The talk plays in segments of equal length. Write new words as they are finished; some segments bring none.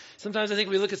Sometimes I think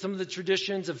we look at some of the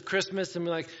traditions of Christmas and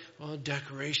we're like, well,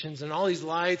 decorations and all these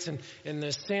lights and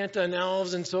the Santa and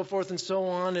elves and so forth and so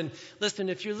on. And listen,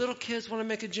 if your little kids want to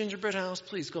make a gingerbread house,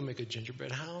 please go make a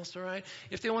gingerbread house, all right?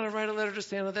 If they want to write a letter to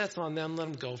Santa, that's on them. Let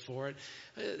them go for it.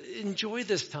 Enjoy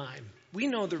this time. We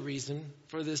know the reason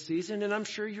for this season, and I'm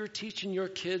sure you're teaching your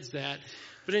kids that.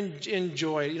 But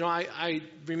enjoy. You know, I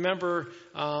remember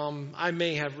I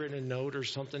may have written a note or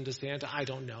something to Santa. I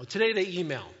don't know. Today they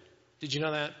email. Did you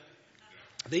know that?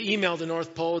 They email the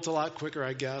North Pole. It's a lot quicker,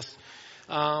 I guess.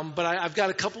 But I've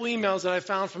got a couple emails that I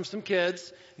found from some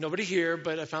kids. Nobody here,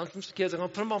 but I found from some kids. I'm going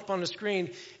to put them up on the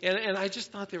screen. And I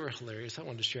just thought they were hilarious. I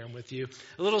wanted to share them with you.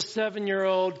 A little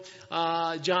 7-year-old,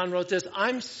 John wrote this.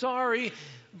 I'm sorry,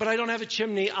 but I don't have a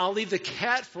chimney. I'll leave the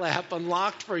cat flap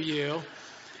unlocked for you.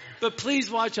 But please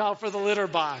watch out for the litter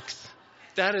box.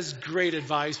 That is great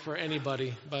advice for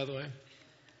anybody, by the way.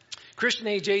 Christian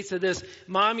age 8 said this,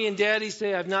 Mommy and Daddy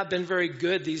say I've not been very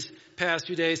good these past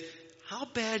few days. How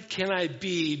bad can I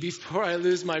be before I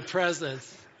lose my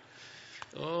presents?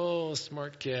 Oh,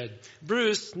 smart kid.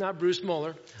 Bruce, not Bruce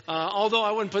Mueller, although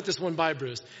I wouldn't put this one by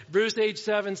Bruce. Bruce, age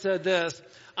 7, said this,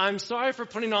 I'm sorry for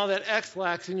putting all that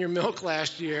X-Lax in your milk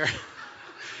last year.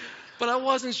 But I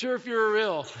wasn't sure if you were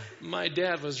real. My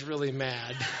dad was really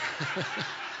mad.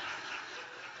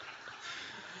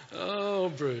 Oh,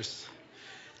 Bruce.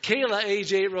 Kayla,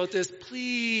 age 8, wrote this,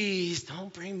 please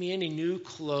don't bring me any new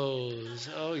clothes.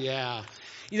 Oh, yeah.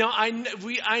 You know,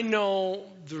 I know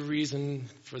the reason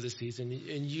for the season,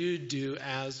 and you do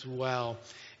as well.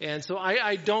 And so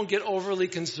I don't get overly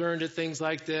concerned at things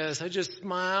like this. I just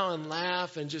smile and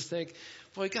laugh and just think,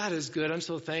 boy, God is good. I'm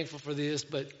so thankful for this.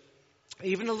 But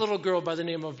even a little girl by the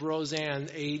name of Roseanne,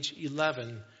 age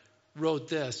 11, wrote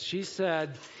this. She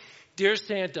said, Dear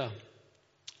Santa,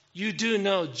 you do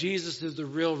know Jesus is the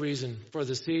real reason for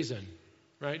the season,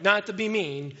 right? Not to be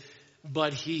mean,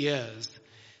 but he is.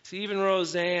 See, even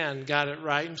Roseanne got it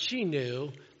right, and she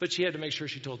knew, but she had to make sure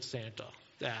she told Santa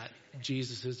that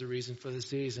Jesus is the reason for the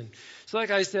season. So like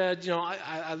I said, you know,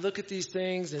 I look at these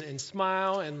things and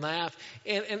smile and laugh.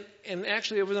 And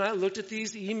actually, when I looked at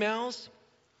these emails,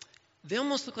 they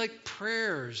almost look like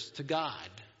prayers to God.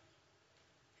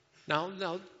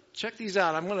 Now check these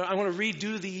out. I'm going to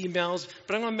redo the emails,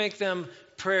 but I'm going to make them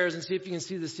prayers and see if you can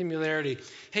see the similarity.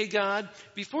 Hey, God,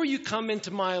 before you come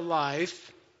into my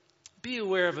life, be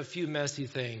aware of a few messy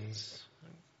things.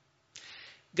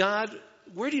 God,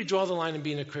 where do you draw the line in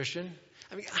being a Christian?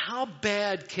 I mean, how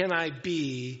bad can I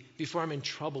be before I'm in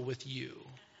trouble with you?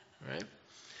 Right?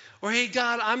 Or, hey,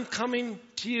 God, I'm coming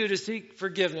to you to seek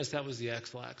forgiveness. That was the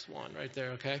X-Lax one right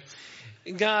there, okay?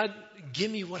 And God,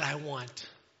 give me what I want,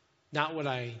 not what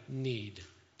I need.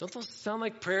 Don't those sound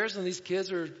like prayers when these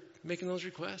kids are making those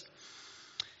requests?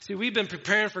 See, we've been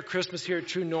preparing for Christmas here at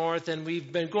True North, and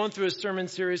we've been going through a sermon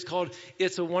series called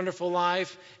It's a Wonderful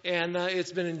Life, and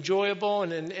it's been enjoyable.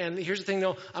 And here's the thing,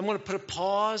 though. I'm going to put a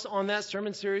pause on that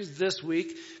sermon series this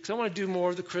week because I want to do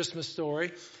more of the Christmas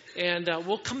story. And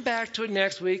we'll come back to it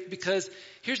next week because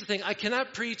here's the thing. I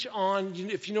cannot preach on,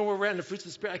 if you know where we're at in the fruits of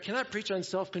the Spirit, I cannot preach on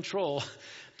self-control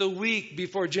the week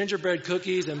before gingerbread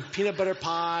cookies and peanut butter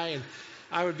pie, and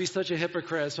I would be such a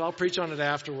hypocrite. So I'll preach on it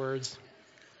afterwards.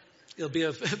 It'll be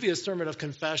a sermon of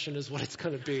confession is what it's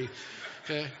going to be.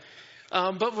 Okay.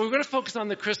 But we're going to focus on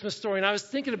the Christmas story. And I was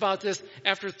thinking about this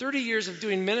after 30 years of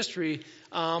doing ministry,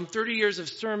 30 years of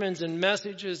sermons and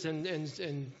messages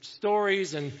and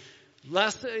stories and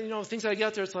things I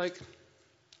get there. It's like,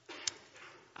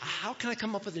 how can I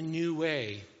come up with a new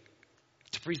way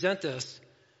to present this?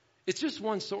 It's just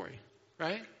one story,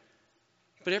 right?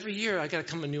 But every year I got to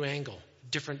come a new angle.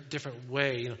 Different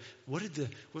way. You know, what are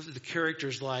the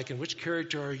characters like, and which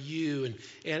character are you?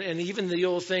 And even the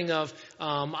old thing of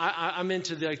I'm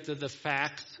into the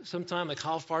facts sometimes, like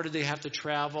how far did they have to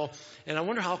travel? And I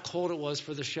wonder how cold it was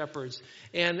for the shepherds.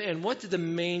 And what did the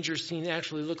manger scene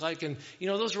actually look like? And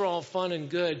those are all fun and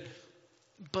good,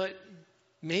 but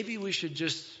maybe we should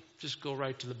just go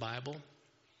right to the Bible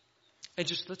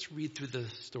and let's read through the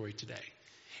story today.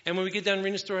 And when we get done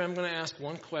reading the story, I'm going to ask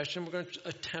one question. We're going to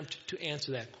attempt to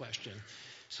answer that question.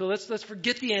 So let's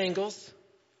forget the angles.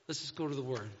 Let's just go to the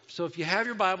Word. So if you have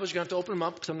your Bibles, you're going to have to open them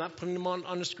up because I'm not putting them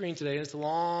on the screen today. It's a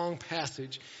long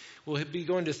passage. We'll be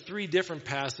going to 3 different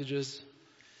passages.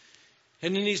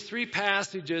 And in these 3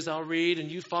 passages, I'll read,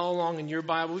 and you follow along in your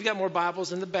Bible. We've got more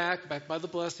Bibles in the back by the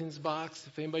blessings box.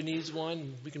 If anybody needs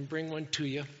one, we can bring one to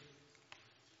you.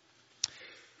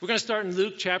 We're going to start in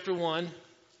Luke chapter 1.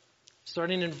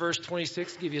 Starting in verse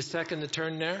 26, give you a second to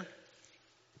turn there.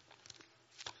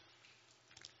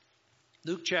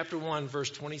 Luke chapter 1, verse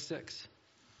 26.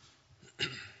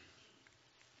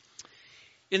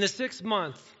 In the 6th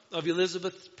month of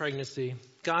Elizabeth's pregnancy,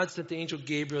 God sent the angel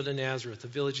Gabriel to Nazareth, a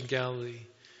village in Galilee,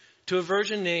 to a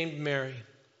virgin named Mary.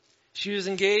 She was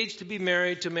engaged to be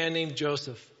married to a man named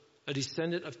Joseph, a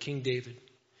descendant of King David.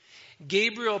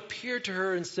 Gabriel appeared to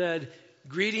her and said,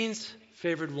 "Greetings,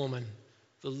 favored woman.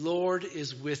 The Lord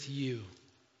is with you."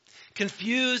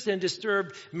 Confused and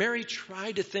disturbed, Mary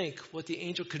tried to think what the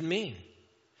angel could mean.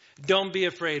 "Don't be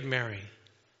afraid, Mary,"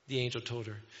 the angel told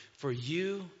her, "for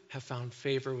you have found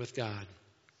favor with God.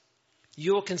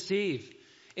 You will conceive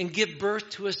and give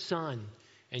birth to a son,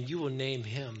 and you will name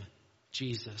him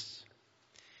Jesus.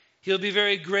 He'll be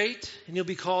very great, and he'll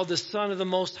be called the Son of the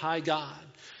Most High God.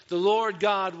 The Lord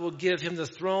God will give him the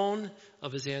throne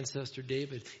of his ancestor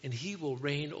David, and he will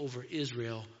reign over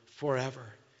Israel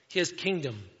forever. His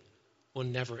kingdom will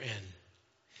never end."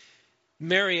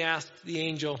 Mary asked the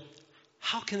angel,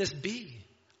 "How can this be?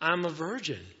 I'm a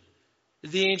virgin."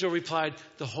 The angel replied,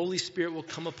 "The Holy Spirit will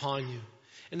come upon you,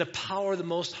 and the power of the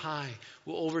Most High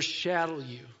will overshadow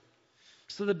you.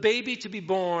 So the baby to be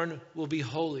born will be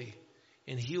holy,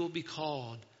 and he will be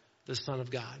called the Son of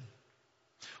God.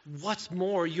 What's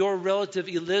more, your relative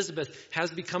Elizabeth has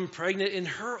become pregnant in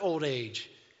her old age.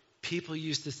 People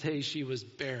used to say she was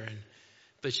barren,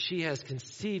 but she has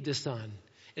conceived a son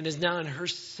and is now in her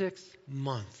 6th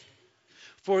month.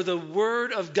 For the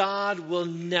word of God will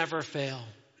never fail."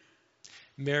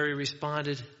 Mary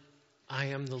responded, "I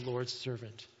am the Lord's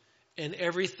servant, and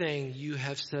everything you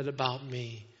have said about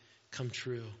me come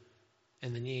true."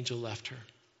 And then the angel left her.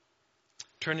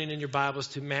 Turning in your Bibles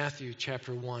to Matthew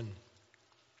chapter 1,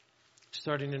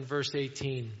 starting in verse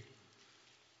 18.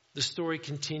 The story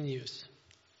continues.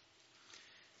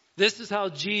 This is how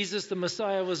Jesus, the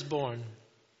Messiah, was born.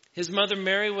 His mother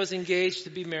Mary was engaged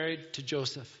to be married to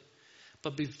Joseph.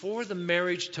 But before the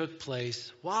marriage took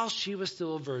place, while she was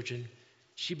still a virgin,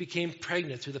 she became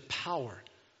pregnant through the power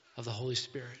of the Holy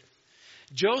Spirit.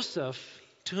 Joseph,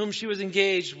 to whom she was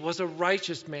engaged, was a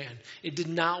righteous man. He did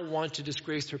not want to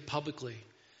disgrace her publicly,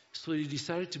 so he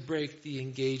decided to break the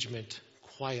engagement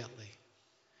quietly.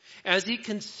 As he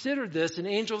considered this, an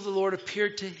angel of the Lord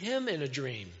appeared to him in a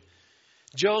dream.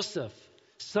 "Joseph,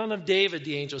 son of David,"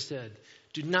 the angel said,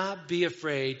 "do not be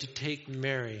afraid to take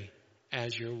Mary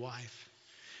as your wife.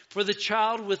 For the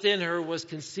child within her was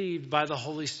conceived by the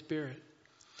Holy Spirit.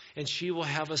 And she will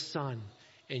have a son,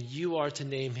 and you are to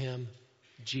name him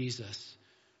Jesus.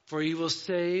 For he will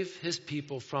save his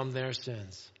people from their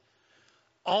sins."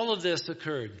 All of this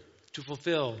occurred to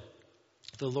fulfill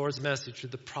the Lord's message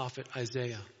through the prophet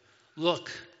Isaiah. "Look,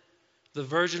 the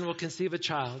virgin will conceive a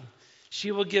child.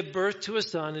 She will give birth to a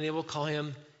son, and they will call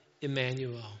him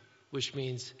Emmanuel," which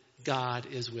means God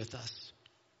is with us.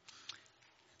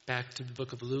 Back to the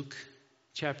book of Luke,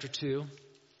 chapter 2.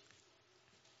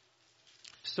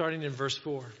 Starting in verse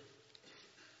 4.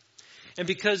 "And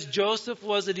because Joseph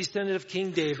was a descendant of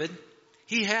King David,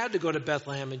 he had to go to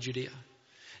Bethlehem in Judea,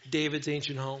 David's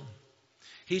ancient home.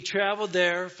 He traveled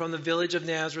there from the village of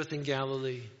Nazareth in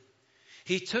Galilee.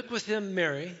 He took with him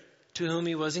Mary, to whom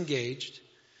he was engaged,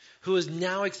 who was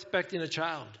now expecting a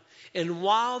child. And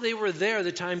while they were there,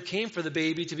 the time came for the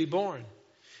baby to be born.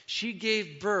 She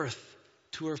gave birth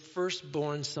to her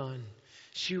firstborn son.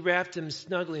 She wrapped him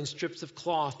snugly in strips of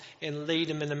cloth and laid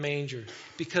him in a manger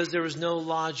because there was no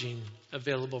lodging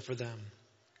available for them."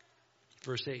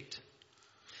 Verse 8.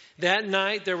 "That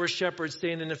night there were shepherds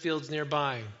staying in the fields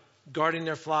nearby, guarding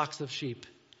their flocks of sheep.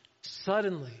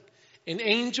 Suddenly, an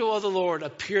angel of the Lord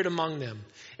appeared among them,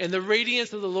 and the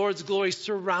radiance of the Lord's glory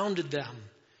surrounded them.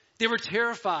 They were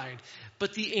terrified,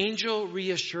 but the angel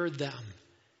reassured them.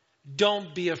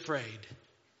 'Don't be afraid,'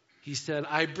 he said.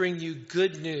 'I bring you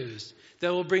good news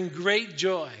that will bring great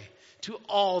joy to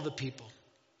all the people.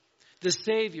 The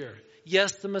Savior,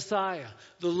 yes, the Messiah,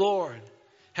 the Lord,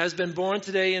 has been born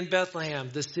today in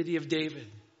Bethlehem, the city of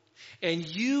David. And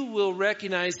you will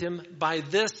recognize him by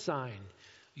this sign.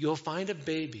 You'll find a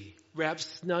baby wrapped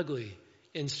snugly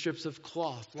in strips of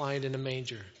cloth lying in a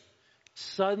manger.'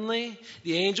 Suddenly,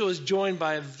 the angel was joined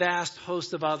by a vast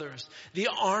host of others, the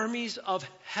armies of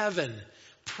heaven,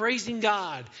 praising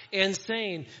God and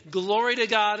saying, 'Glory to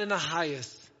God in the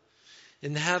highest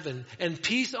in heaven, and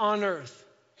peace on earth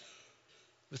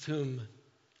with whom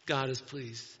God is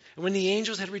pleased.' And when the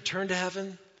angels had returned to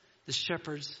heaven, the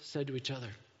shepherds said to each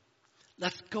other,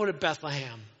 'Let's go to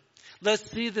Bethlehem.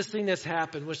 Let's see this thing that's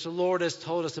happened, which the Lord has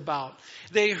told us about.'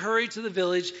 They hurried to the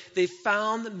village. They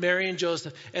found Mary and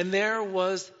Joseph, and there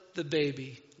was the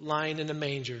baby lying in a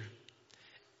manger.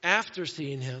 After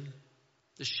seeing him,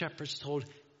 the shepherds told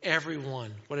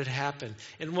everyone what had happened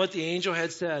and what the angel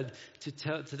had said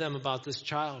to them about this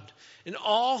child. And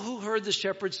all who heard the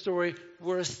shepherd's story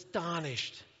were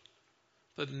astonished.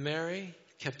 But Mary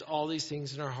kept all these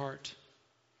things in her heart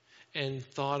and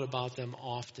thought about them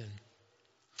often.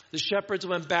 The shepherds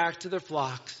went back to their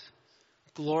flocks,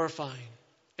 glorifying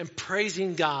and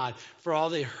praising God for all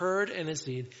they heard and had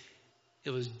seen. It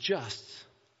was just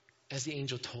as the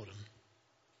angel told them.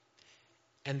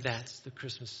 And that's the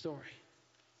Christmas story.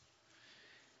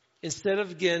 Instead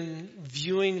of, again,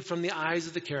 viewing from the eyes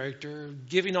of the character,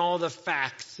 giving all the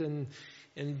facts and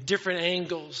different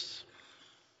angles,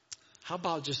 how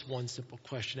about just one simple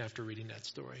question after reading that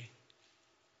story?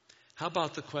 How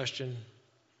about the question,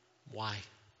 why?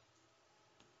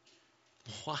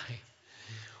 Why?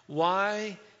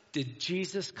 Why did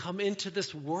Jesus come into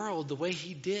this world the way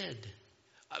he did?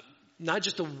 Not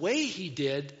just the way he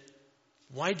did,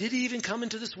 why did he even come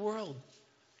into this world?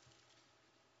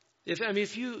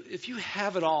 If you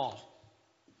have it all,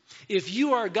 if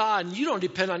you are God and you don't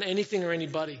depend on anything or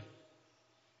anybody,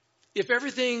 if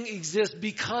everything exists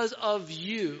because of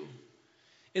you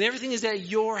and everything is at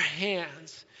your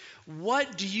hands,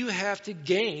 what do you have to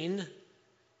gain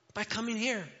by coming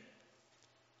here?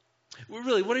 Well,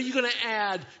 really, what are you going to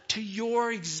add to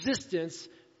your existence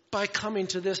by coming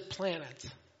to this planet?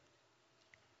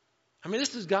 I mean,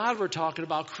 this is God we're talking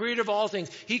about, creator of all things.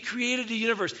 He created the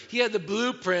universe. He had the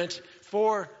blueprint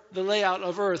for the layout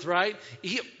of Earth, right?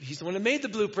 He's the one that made the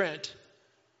blueprint.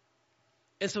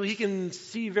 And so he can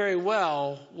see very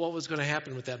well what was going to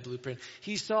happen with that blueprint.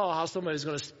 He saw how somebody was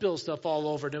going to spill stuff all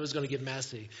over and it was going to get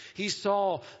messy. He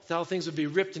saw how things would be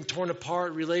ripped and torn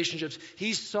apart, relationships.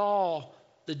 He saw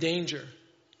the danger.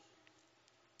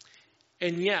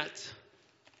 And yet,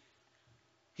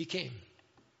 he came.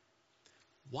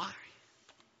 Why?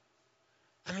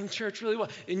 I mean, church, really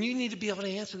what? And you need to be able to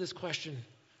answer this question.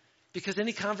 Because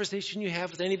any conversation you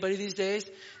have with anybody these days,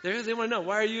 they want to know,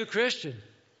 why are you a Christian?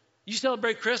 You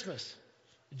celebrate Christmas.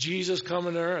 Jesus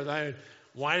coming to earth.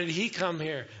 Why did he come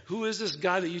here? Who is this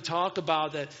guy that you talk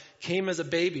about that came as a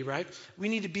baby, right? We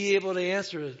need to be able to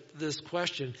answer this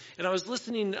question. And I was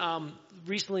listening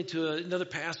recently to another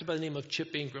pastor by the name of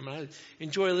Chip Ingram. And I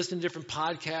enjoy listening to different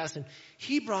podcasts. And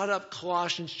he brought up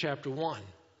Colossians chapter 1.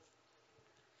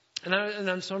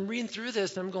 So I'm reading through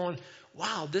this and I'm going,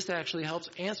 wow, this actually helps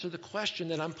answer the question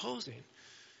that I'm posing.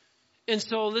 And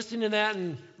so listening to that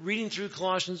and reading through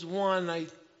Colossians 1, I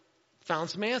found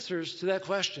some answers to that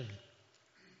question.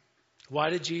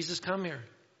 Why did Jesus come here?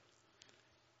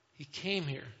 He came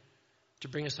here to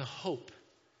bring us a hope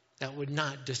that would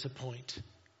not disappoint.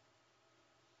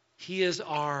 He is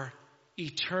our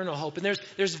eternal hope. And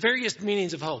there's various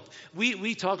meanings of hope.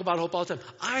 We talk about hope all the time.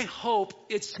 I hope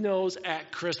it snows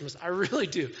at Christmas. I really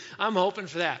do. I'm hoping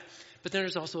for that. But then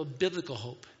there's also a biblical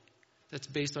hope that's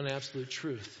based on absolute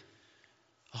truth.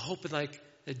 A hope like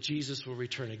that Jesus will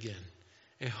return again.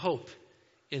 A hope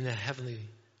in the heavenly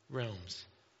realms.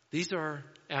 These are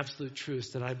absolute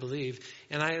truths that I believe,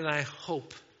 and I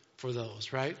hope for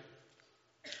those, right?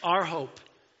 Our hope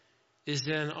is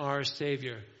in our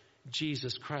Savior,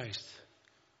 Jesus Christ.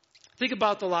 Think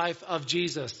about the life of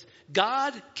Jesus.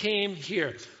 God came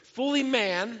here, fully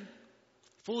man,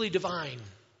 fully divine.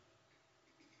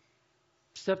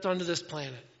 Stepped onto this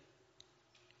planet.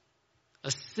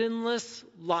 A sinless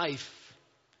life,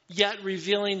 yet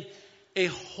revealing a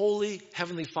holy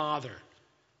heavenly Father.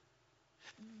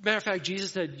 Matter of fact,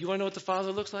 Jesus said, you want to know what the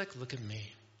Father looks like? Look at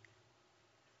me.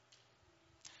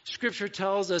 Scripture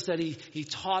tells us that he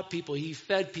taught people, he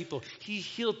fed people, he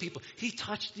healed people, he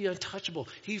touched the untouchable,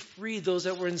 he freed those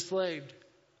that were enslaved.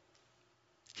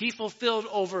 He fulfilled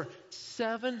over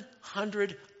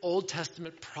 700 Old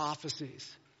Testament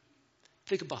prophecies.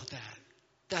 Think about that.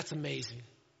 That's amazing.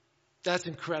 That's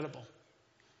incredible.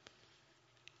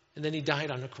 And then he died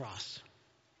on the cross.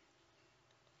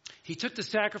 He took the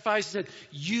sacrifice and said,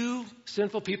 you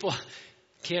sinful people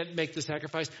can't make the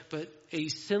sacrifice, but a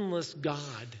sinless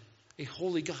God, a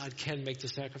holy God can make the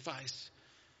sacrifice.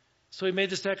 So he made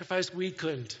the sacrifice we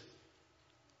couldn't.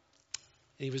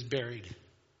 And he was buried.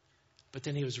 But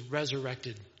then he was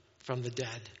resurrected from the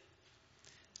dead.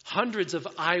 Hundreds of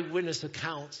eyewitness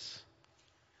accounts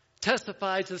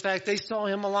testified to the fact they saw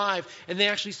him alive, and they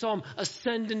actually saw him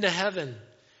ascend into heaven.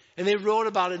 And they wrote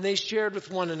about it, and they shared with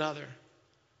one another.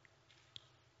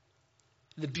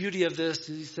 The beauty of this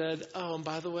is he said, oh, and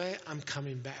by the way, I'm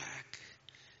coming back.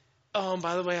 Oh, and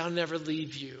by the way, I'll never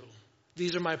leave you.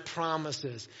 These are my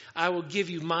promises. I will give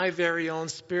you my very own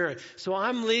Spirit. So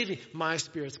I'm leaving. My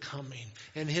Spirit's coming.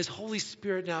 And His Holy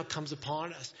Spirit now comes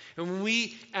upon us. And when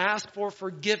we ask for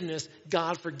forgiveness,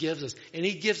 God forgives us. And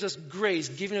He gives us grace,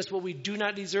 giving us what we do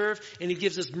not deserve. And He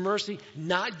gives us mercy,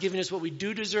 not giving us what we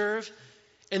do deserve.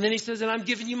 And then He says, and I'm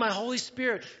giving you my Holy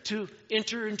Spirit to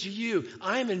enter into you.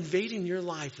 I am invading your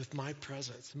life with my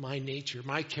presence, my nature,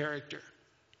 my character.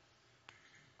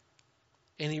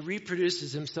 And He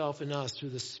reproduces Himself in us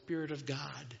through the Spirit of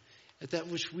God. At that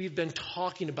which we've been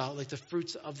talking about, like the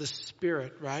fruits of the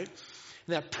Spirit, right?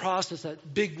 And that process,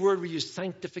 that big word we use,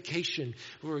 sanctification,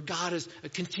 where God is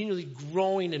continually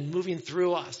growing and moving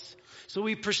through us. So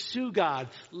we pursue God,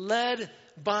 led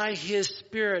by His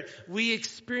Spirit. We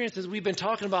experience, as we've been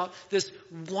talking about, this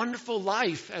wonderful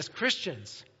life as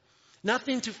Christians.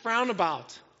 Nothing to frown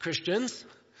about, Christians,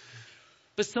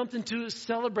 but something to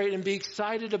celebrate and be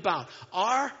excited about.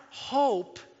 Our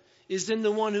hope is in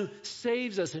the one who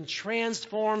saves us and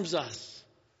transforms us.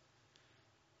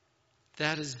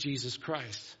 That is Jesus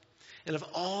Christ. And of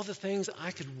all the things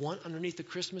I could want underneath the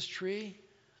Christmas tree,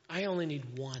 I only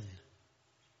need one.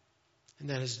 And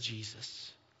that is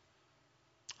Jesus.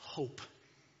 Hope.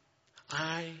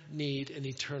 I need an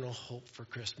eternal hope for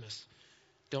Christmas.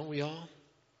 Don't we all?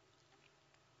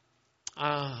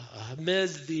 Amid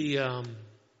the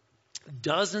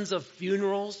dozens of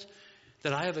funerals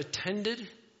that I have attended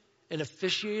and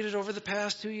officiated over the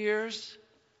past 2 years,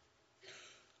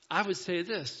 I would say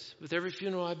this, with every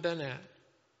funeral I've been at,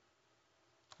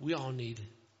 we all need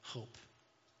hope,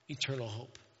 eternal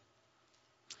hope.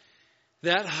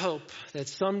 That hope that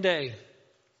someday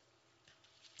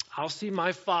I'll see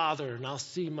my Father and I'll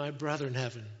see my brother in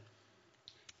heaven.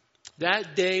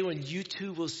 That day when you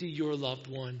too will see your loved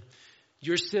one,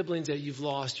 your siblings that you've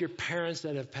lost, your parents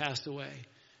that have passed away.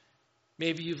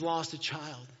 Maybe you've lost a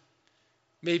child.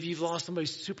 Maybe you've lost somebody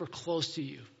super close to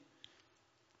you.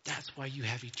 That's why you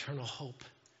have eternal hope.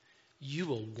 You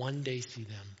will one day see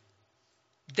them.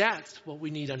 That's what we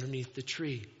need underneath the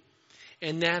tree.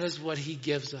 And that is what He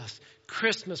gives us.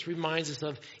 Christmas reminds us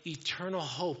of eternal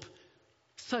hope.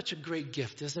 Such a great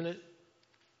gift, isn't it?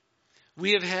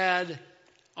 We have had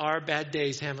our bad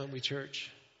days, haven't we,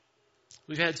 church?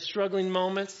 We've had struggling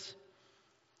moments.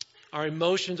 Our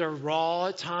emotions are raw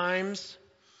at times.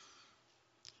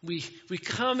 We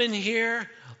come in here,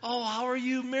 oh, how are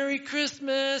you? Merry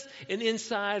Christmas. And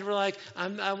inside we're like,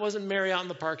 I wasn't merry out in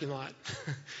the parking lot,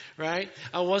 right?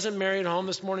 I wasn't merry at home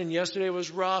this morning. Yesterday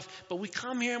was rough. But we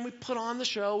come here and we put on the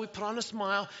show. We put on a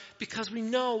smile because we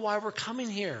know why we're coming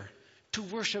here, to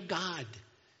worship God.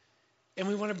 And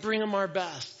we want to bring Him our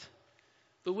best.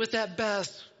 But with that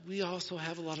best, we also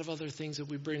have a lot of other things that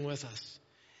we bring with us.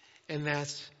 And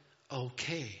that's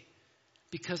okay.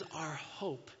 Because our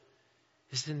hope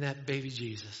is in that baby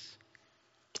Jesus.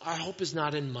 Our hope is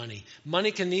not in money.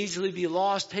 Money can easily be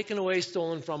lost, taken away,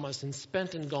 stolen from us, and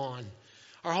spent and gone.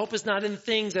 Our hope is not in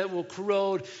things that will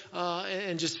corrode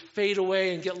and just fade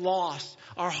away and get lost.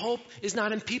 Our hope is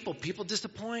not in people. People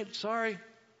disappoint. Sorry.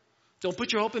 Don't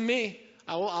put your hope in me.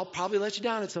 I'll probably let you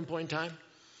down at some point in time.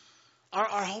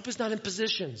 Our hope is not in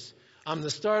positions. I'm the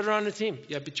starter on the team.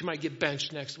 Yeah, but you might get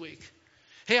benched next week.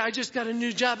 Hey, I just got a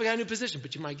new job. I got a new position,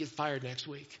 but you might get fired next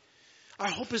week. Our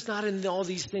hope is not in all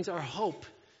these things. Our hope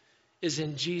is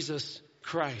in Jesus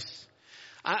Christ.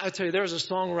 I tell you, there was a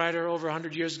songwriter over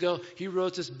 100 years ago. He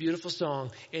wrote this beautiful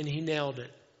song, and he nailed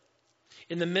it.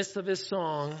 In the midst of his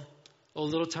song, O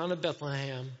Little Town of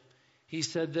Bethlehem, he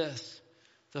said this: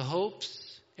 the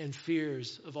hopes and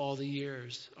fears of all the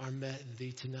years are met in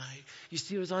thee tonight. You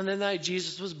see, it was on that night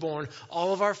Jesus was born.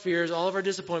 All of our fears, all of our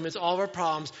disappointments, all of our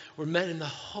problems were met in the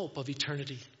hope of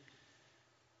eternity.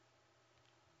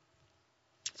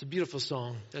 It's a beautiful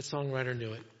song. That songwriter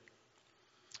knew it.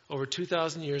 Over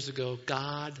 2,000 years ago,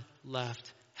 God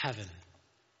left heaven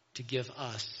to give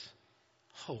us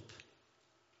hope.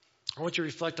 I want you to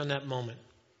reflect on that moment.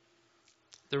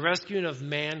 The rescuing of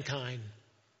mankind.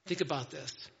 Think about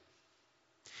this.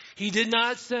 He did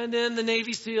not send in the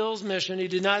Navy SEALs mission. He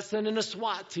did not send in a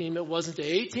SWAT team. It wasn't the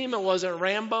A-Team. It wasn't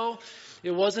Rambo.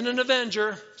 It wasn't an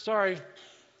Avenger. Sorry. It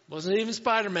wasn't even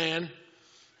Spider-Man.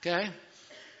 Okay?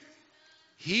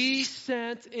 He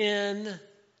sent in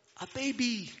a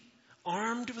baby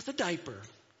armed with a diaper.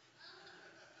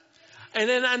 And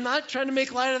then I'm not trying to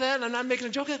make light of that, and I'm not making a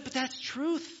joke of it, but that's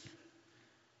truth.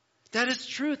 That is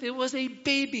truth. It was a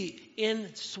baby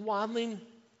in swaddling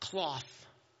cloth,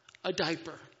 a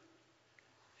diaper.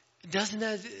 Doesn't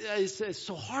that, it's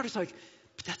so hard. It's like,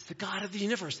 but that's the God of the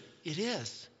universe. It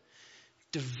is.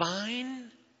 Divine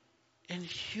and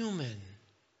human.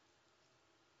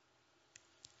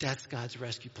 That's God's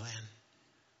rescue plan.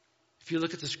 If you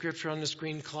look at the scripture on the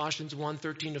screen, Colossians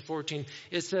 1:13-14,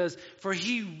 it says, "For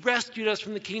he rescued us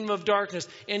from the kingdom of darkness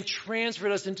and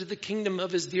transferred us into the kingdom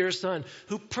of his dear Son,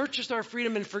 who purchased our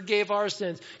freedom and forgave our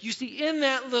sins." You see, in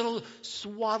that little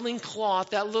swaddling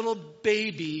cloth, that little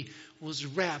baby was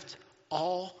wrapped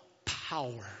all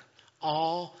power,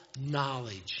 all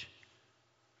knowledge,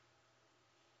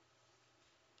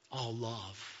 all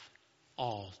love,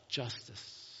 all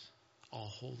justice, all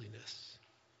holiness.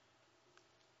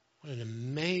 What an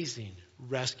amazing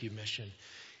rescue mission.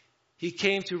 He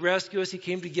came to rescue us. He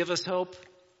came to give us hope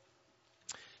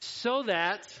so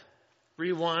that,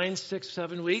 rewind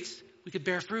 6-7 weeks, we could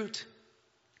bear fruit.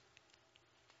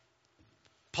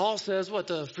 Paul says what?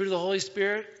 The fruit of the Holy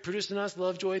Spirit produced in us: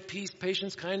 love, joy, peace,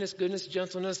 patience, kindness, goodness,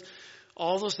 gentleness,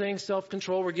 all those things,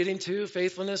 self-control we're getting to,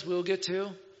 faithfulness we'll get to.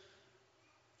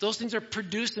 Those things are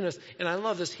produced in us. And I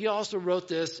love this. He also wrote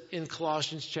this in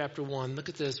Colossians chapter 1. Look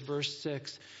at this, verse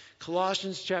 6.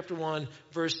 Colossians chapter 1,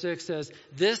 verse 6 says,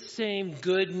 "This same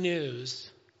good news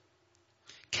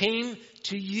came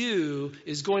to you,"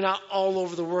 is going out all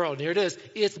over the world. Here it is.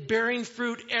 It's bearing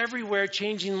fruit everywhere,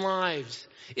 changing lives.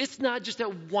 It's not just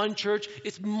at one church.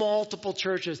 It's multiple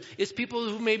churches. It's people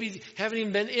who maybe haven't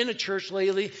even been in a church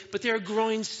lately, but they're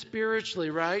growing spiritually,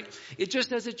 right? It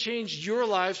just as it changed your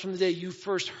lives from the day you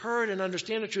first heard and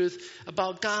understand the truth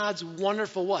about God's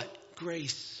wonderful what?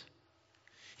 Grace.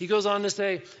 He goes on to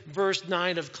say, verse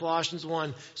 9 of Colossians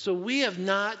 1, "So we have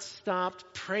not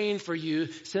stopped praying for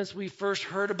you since we first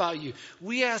heard about you.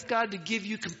 We ask God to give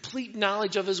you complete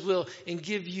knowledge of his will and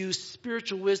give you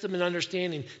spiritual wisdom and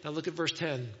understanding." Now look at verse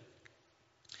 10.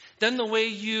 "Then the way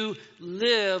you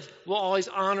live will always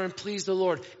honor and please the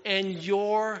Lord, and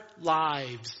your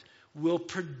lives will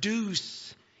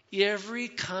produce every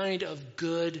kind of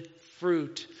good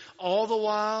fruit. All the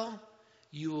while,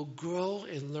 you will grow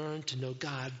and learn to know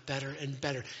God better and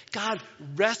better." God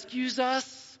rescues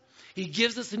us. He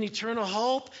gives us an eternal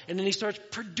hope, and then he starts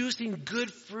producing good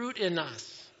fruit in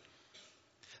us.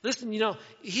 Listen,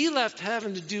 he left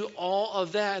heaven to do all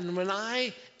of that. And when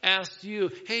I asked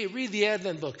you, hey, read the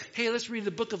Advent book. Hey, let's read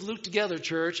the book of Luke together,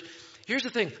 church. Here's the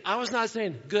thing. I was not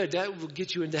saying, good, that will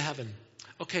get you into heaven.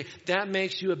 Okay, that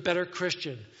makes you a better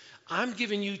Christian. I'm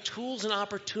giving you tools and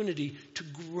opportunity to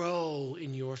grow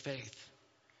in your faith.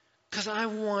 Because I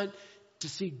want to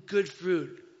see good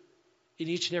fruit in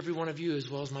each and every one of you as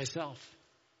well as myself.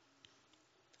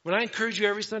 When I encourage you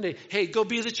every Sunday, hey, go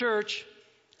be the church,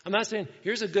 I'm not saying,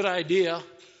 here's a good idea.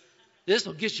 This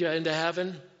will get you into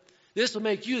heaven. This will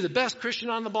make you the best Christian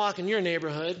on the block in your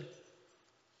neighborhood.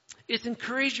 It's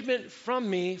encouragement from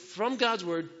me, from God's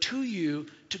word, to you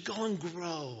to go and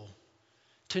grow,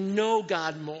 to know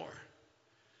God more.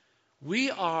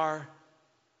 We are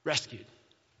rescued.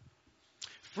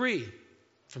 Free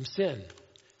from sin.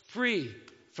 Free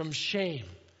from shame.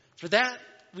 For that,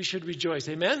 we should rejoice.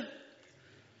 Amen?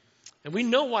 And we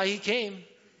know why he came.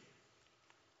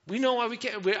 We know why we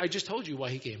came. I just told you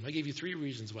why he came. I gave you 3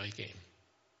 reasons why he came.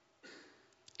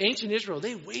 Ancient Israel,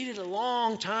 they waited a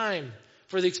long time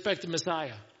for the expected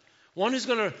Messiah. One who's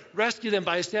going to rescue them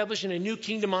by establishing a new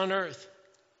kingdom on earth.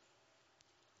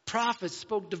 Prophets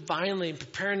spoke divinely and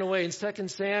preparing the way. In 2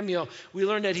 Samuel, we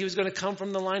learned that he was going to come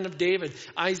from the line of David.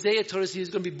 Isaiah told us he was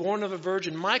going to be born of a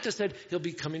virgin. Micah said he'll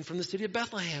be coming from the city of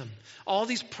Bethlehem. All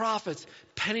these prophets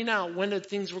penning out when the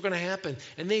things were going to happen.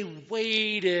 And they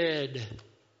waited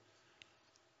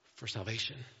for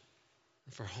salvation,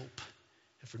 and for hope,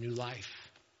 and for new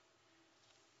life.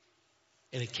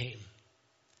 And it came.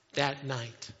 That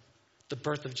night, the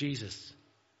birth of Jesus.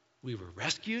 We were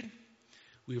rescued.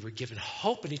 We were given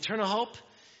hope, an eternal hope,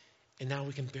 and now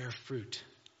we can bear fruit.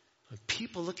 When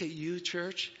people look at you,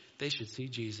 church, they should see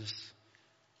Jesus,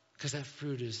 because that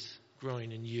fruit is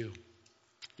growing in you.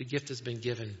 The gift has been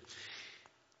given.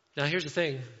 Now, here's the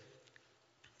thing.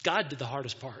 God did the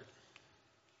hardest part.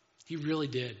 He really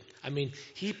did. I mean,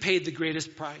 he paid the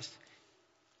greatest price.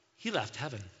 He left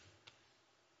heaven.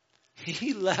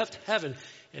 He left heaven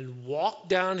and walked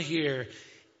down here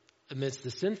amidst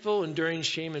the sinful, enduring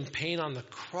shame and pain on the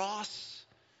cross.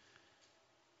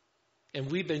 And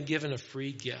we've been given a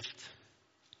free gift.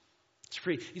 It's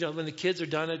free. When the kids are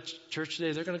done at church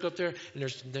today, they're going to go up there, and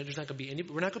there's not going to be any.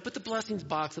 We're not going to put the blessings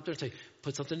box up there and say,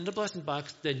 put something in the blessings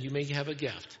box, then you may have a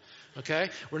gift. Okay?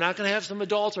 We're not going to have some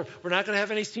adults, or we're not going to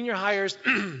have any senior hires.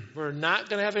 We're not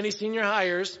going to have any senior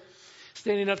hires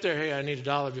standing up there, hey, I need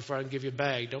 $1 before I can give you a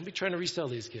bag. Don't be trying to resell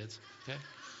these kids. Okay?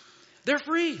 They're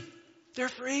free. They're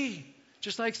free.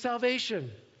 Just like salvation.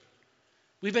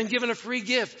 We've been given a free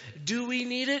gift. Do we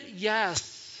need it?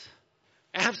 Yes.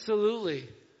 Absolutely.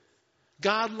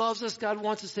 God loves us. God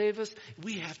wants to save us.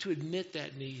 We have to admit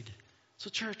that need So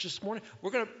church, this morning,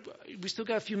 we still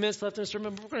got a few minutes left in the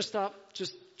sermon, but we're going to stop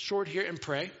just short here and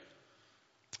pray.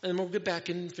 And then we'll get back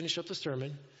and finish up the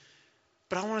sermon.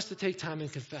 But I want us to take time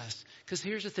and confess. Because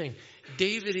here's the thing.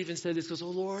 David even said this, goes, oh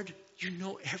Lord, you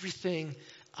know everything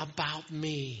about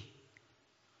me.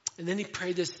 And then he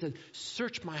prayed this and said,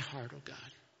 search my heart, oh God.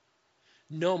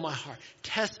 Know my heart.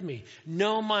 Test me.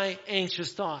 Know my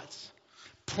anxious thoughts.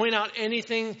 Point out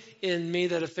anything in me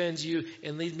that offends you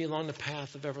and lead me along the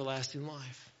path of everlasting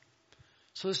life.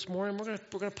 So this morning we're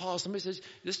going to pause. Somebody says,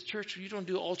 this church, you don't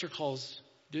do altar calls,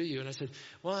 do you? And I said,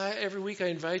 well, every week I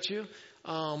invite you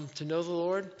to know the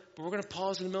Lord, but we're going to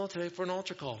pause in the middle today for an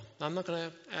altar call. I'm not going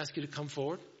to ask you to come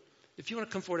forward. If you want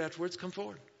to come forward afterwards, come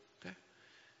forward. Okay?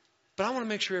 But I want to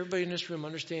make sure everybody in this room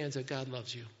understands that God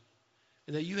loves you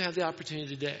and that you have the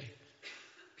opportunity today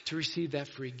to receive that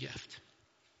free gift.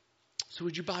 So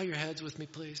would you bow your heads with me,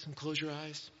 please, and close your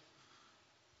eyes?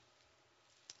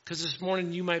 Because this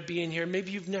morning you might be in here.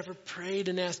 Maybe you've never prayed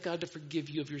and asked God to forgive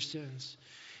you of your sins.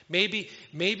 Maybe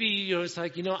it's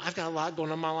like, I've got a lot going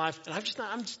on in my life, and I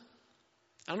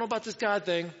don't know about this God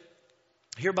thing.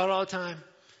 I hear about it all the time.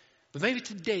 But maybe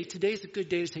today's a good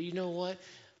day to say, you know what?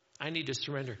 I need to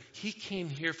surrender. He came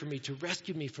here for me to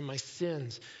rescue me from my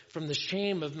sins, from the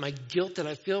shame of my guilt that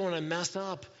I feel when I mess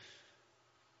up.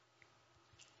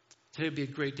 Today would be a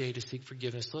great day to seek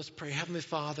forgiveness. So let's pray. Heavenly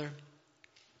Father,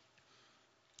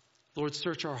 Lord,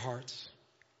 search our hearts.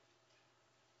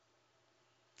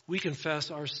 We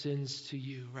confess our sins to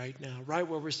you right now, right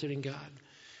where we're sitting, God.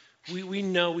 We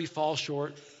know we fall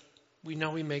short. We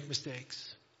know we make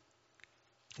mistakes.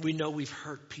 We know we've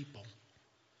hurt people.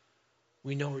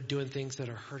 We know we're doing things that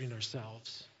are hurting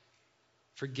ourselves.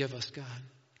 Forgive us, God.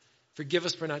 Forgive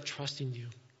us for not trusting you.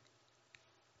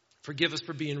 Forgive us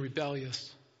for being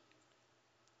rebellious.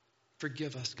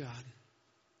 Forgive us, God.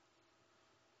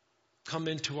 Come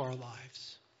into our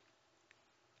lives.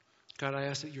 God, I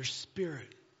ask that your Spirit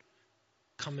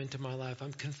come into my life.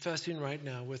 I'm confessing right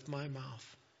now with my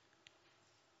mouth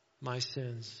my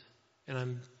sins. And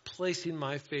I'm placing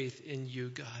my faith in you,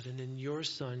 God, and in your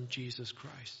Son, Jesus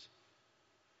Christ.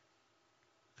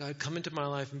 God, come into my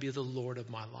life and be the Lord of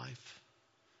my life.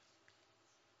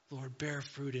 Lord, bear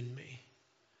fruit in me.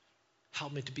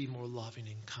 Help me to be more loving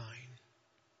and kind.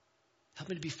 Help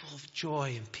me to be full of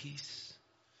joy and peace.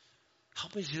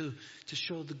 Help me to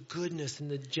show the goodness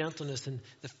and the gentleness and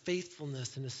the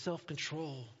faithfulness and the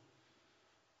self-control.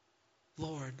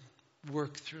 Lord,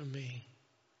 work through me.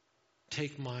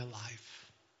 Take my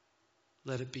life.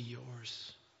 Let it be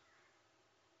yours.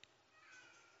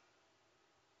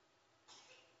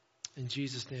 In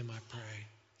Jesus' name I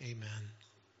pray. Amen.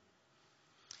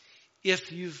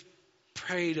 If you've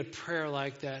prayed a prayer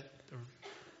like that, or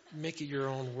make it your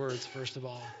own words, first of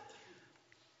all.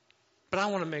 But I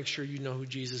want to make sure you know who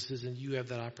Jesus is and you have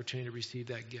that opportunity to receive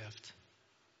that gift.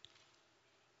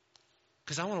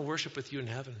 Because I want to worship with you in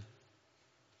heaven.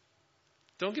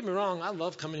 Don't get me wrong, I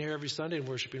love coming here every Sunday and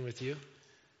worshiping with you.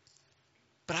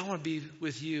 But I want to be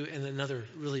with you in another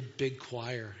really big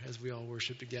choir as we all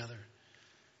worship together.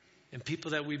 And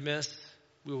people that we miss,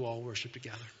 we will all worship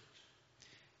together.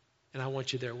 And I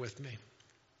want you there with me.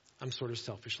 I'm sort of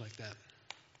selfish like that.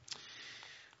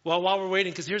 Well, while we're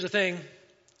waiting, because here's the thing.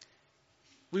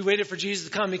 We waited for Jesus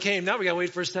to come. He came. Now we got to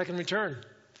wait for his second return.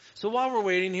 So while we're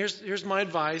waiting, here's my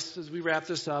advice as we wrap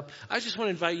this up. I just want to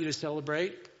invite you to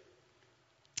celebrate.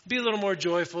 Be a little more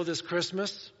joyful this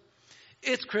Christmas.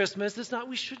 It's Christmas. It's not.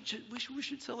 We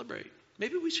should celebrate.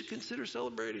 Maybe we should consider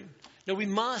celebrating. No, we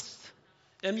must.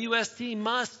 MUST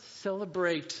must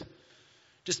celebrate.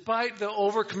 Despite the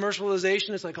over-commercialization,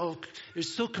 it's like, oh,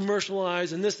 it's so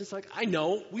commercialized and this. It's like, I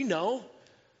know. We know.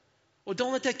 Well,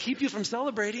 don't let that keep you from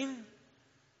celebrating.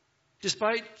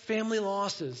 Despite family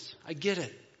losses. I get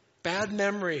it. Bad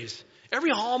memories. Every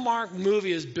Hallmark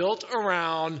movie is built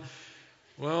around,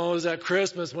 well, it was at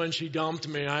Christmas when she dumped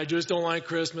me. I just don't like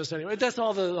Christmas anyway. That's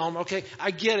all the Hallmark. Okay, I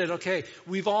get it. Okay,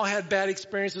 we've all had bad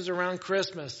experiences around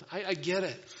Christmas. I get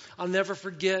it. I'll never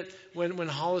forget when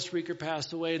Hollis Rieker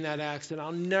passed away in that accident.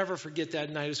 I'll never forget that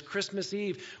night. It was Christmas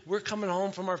Eve. We're coming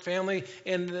home from our family,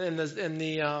 and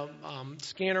the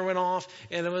scanner went off,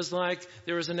 and it was like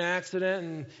there was an accident,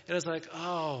 and it was like,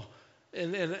 oh,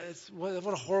 and it's what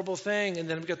a horrible thing. And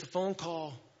then we got the phone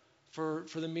call for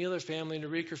the Mueller family and the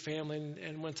Rieker family,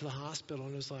 and went to the hospital,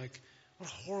 and it was like, what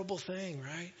a horrible thing,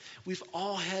 right? We've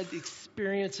all had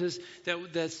experiences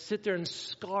that sit there and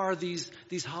scar these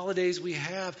holidays we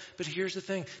have. But here's the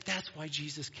thing. That's why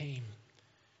Jesus came.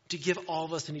 To give all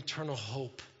of us an eternal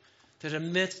hope. That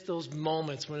amidst those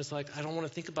moments when it's like, I don't want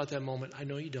to think about that moment. I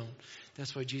know you don't.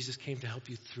 That's why Jesus came to help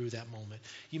you through that moment.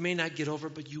 You may not get over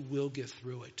it, but you will get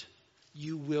through it.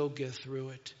 You will get through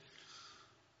it.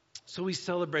 So we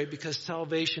celebrate because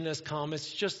salvation has come.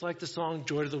 It's just like the song,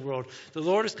 Joy to the World. The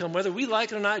Lord has come. Whether we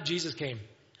like it or not, Jesus came,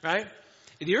 right?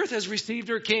 The earth has received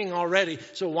her king already,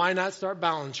 so why not start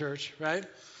bowing, church, right?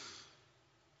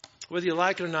 Whether you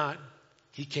like it or not,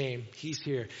 he came. He's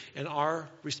here. And our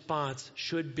response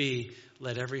should be,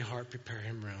 let every heart prepare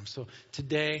him room. So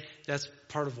today, that's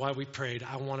part of why we prayed.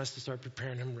 I want us to start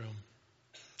preparing him room.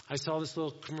 I saw this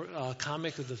little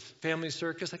comic of the family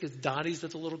circus. I guess Dottie's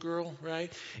the little girl, right?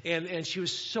 And she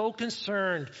was so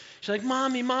concerned. She's like,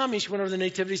 Mommy, Mommy. She went over the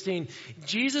nativity scene.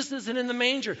 Jesus isn't in the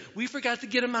manger. We forgot to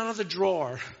get him out of the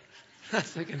drawer. I was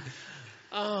thinking,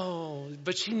 oh,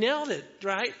 but she nailed it,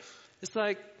 right? It's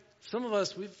like some of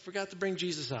us, we forgot to bring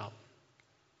Jesus out.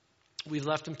 We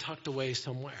left him tucked away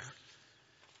somewhere.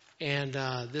 And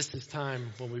this is time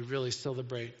when we really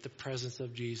celebrate the presence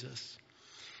of Jesus.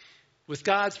 With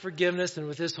God's forgiveness and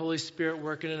with his Holy Spirit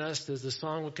working in us, as the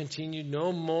song will continue,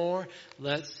 no more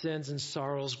let sins and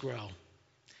sorrows grow.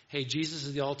 Hey, Jesus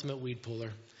is the ultimate weed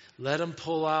puller. Let him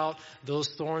pull out those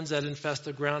thorns that infest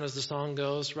the ground, as the song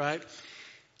goes, right?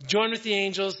 Join with the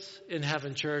angels in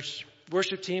heaven, church.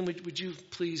 Worship team, would you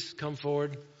please come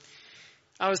forward?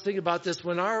 I was thinking about this.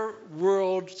 When our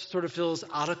world sort of feels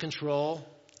out of control,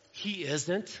 he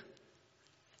isn't.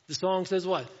 The song says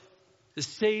what? The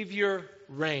Savior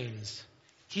reigns.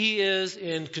 He is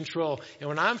in control. And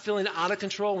when I'm feeling out of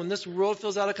control, when this world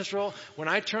feels out of control, when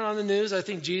I turn on the news, I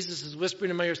think Jesus is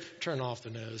whispering in my ears, turn off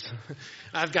the news.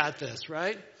 I've got this,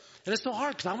 right? And it's so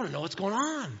hard because I want to know what's going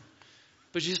on.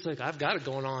 But Jesus is like, I've got it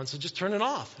going on, so just turn it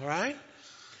off, all right?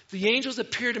 The angels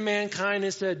appeared to mankind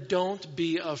and said, don't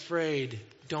be afraid.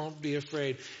 Don't be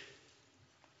afraid.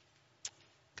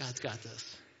 God's got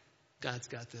this. God's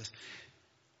got this.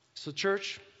 So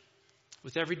church,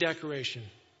 with every decoration,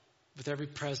 with every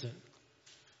present,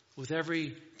 with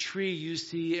every tree you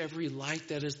see, every light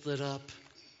that is lit up,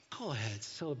 go ahead,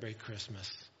 celebrate Christmas.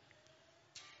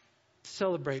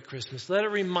 Celebrate Christmas. Let it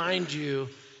remind you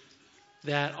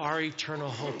that our eternal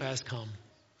hope has come.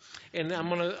 And I'm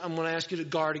gonna ask you to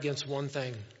guard against one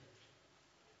thing.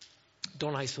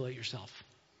 Don't isolate yourself.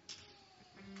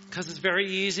 Because it's very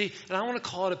easy, and I don't want to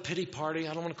call it a pity party.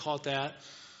 I don't want to call it that.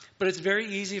 But it's very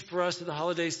easy for us in the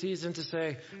holiday season to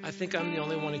say, I think I'm the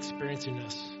only one experiencing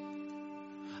this.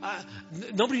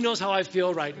 Nobody knows how I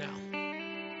feel right now.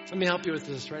 Let me help you with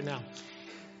this right now.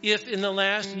 If in the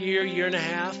last year and a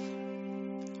half,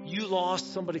 you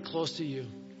lost somebody close to you,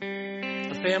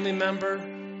 a family member,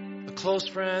 a close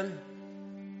friend,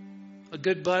 a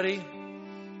good buddy,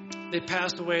 they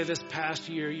passed away this past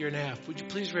year and a half. Would you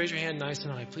please raise your hand nice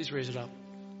and high? Please raise it up.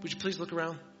 Would you please look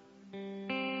around?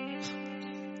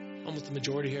 Almost the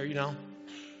majority here, you know.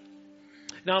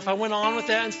 Now, if I went on with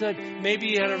that and said, maybe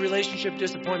you had a relationship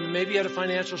disappointment, maybe you had a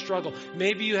financial struggle,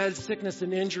 maybe you had sickness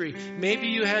and injury, maybe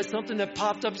you had something that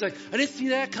popped up. It's like, I didn't see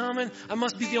that coming. I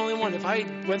must be the only one. If I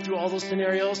went through all those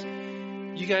scenarios,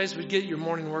 you guys would get your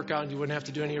morning workout and you wouldn't have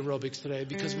to do any aerobics today,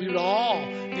 because we would all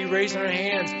be raising our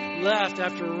hands left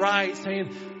after right,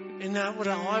 saying, and that would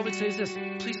all I would say is this: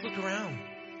 please look around.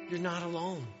 You're not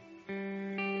alone.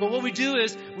 But what we do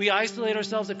is we isolate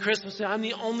ourselves at Christmas and say, I'm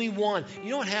the only one. You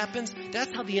know what happens?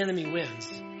 That's how the enemy wins.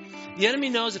 The enemy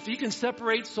knows if you can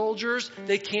separate soldiers,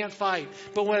 they can't fight.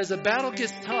 But when as the battle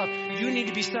gets tough, you need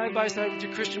to be side by side with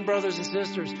your Christian brothers and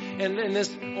sisters. And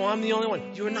this, I'm the only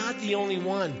one. You're not the only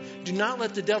one. Do not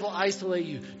let the devil isolate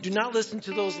you. Do not listen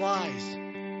to those lies.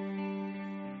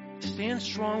 Stand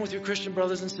strong with your Christian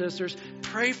brothers and sisters.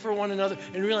 Pray for one another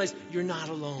and realize you're not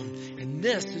alone. And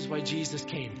this is why Jesus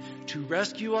came, to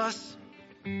rescue us,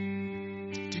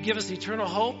 to give us eternal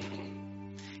hope,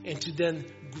 and to then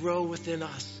grow within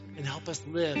us and help us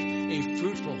live a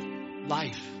fruitful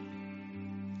life.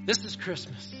 This is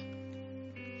Christmas.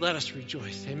 Let us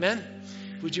rejoice. Amen.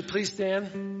 Would you please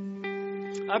stand?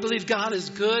 I believe God is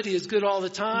good. He is good all the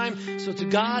time. So to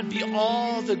God be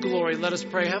all the glory. Let us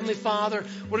pray. Heavenly Father,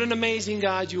 what an amazing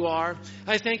God you are.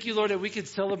 I thank you, Lord, that we could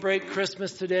celebrate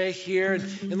Christmas today here.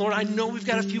 And Lord, I know we've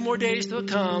got a few more days till it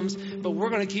comes, but we're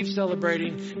going to keep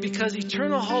celebrating because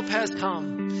eternal hope has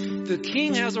come. The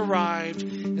King has arrived.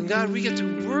 And God, we get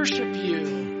to worship you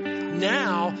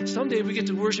now. Someday we get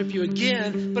to worship you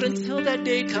again. But until that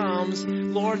day comes,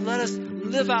 Lord, let us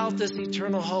live out this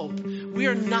eternal hope. We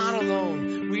are not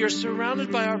alone. We are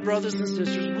surrounded by our brothers and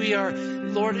sisters. We are,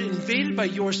 Lord, invaded by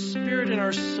your spirit in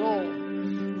our soul.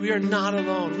 We are not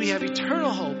alone. We have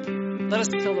eternal hope. Let us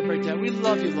celebrate that. We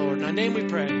love you, Lord. In thy name we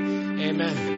pray. Amen.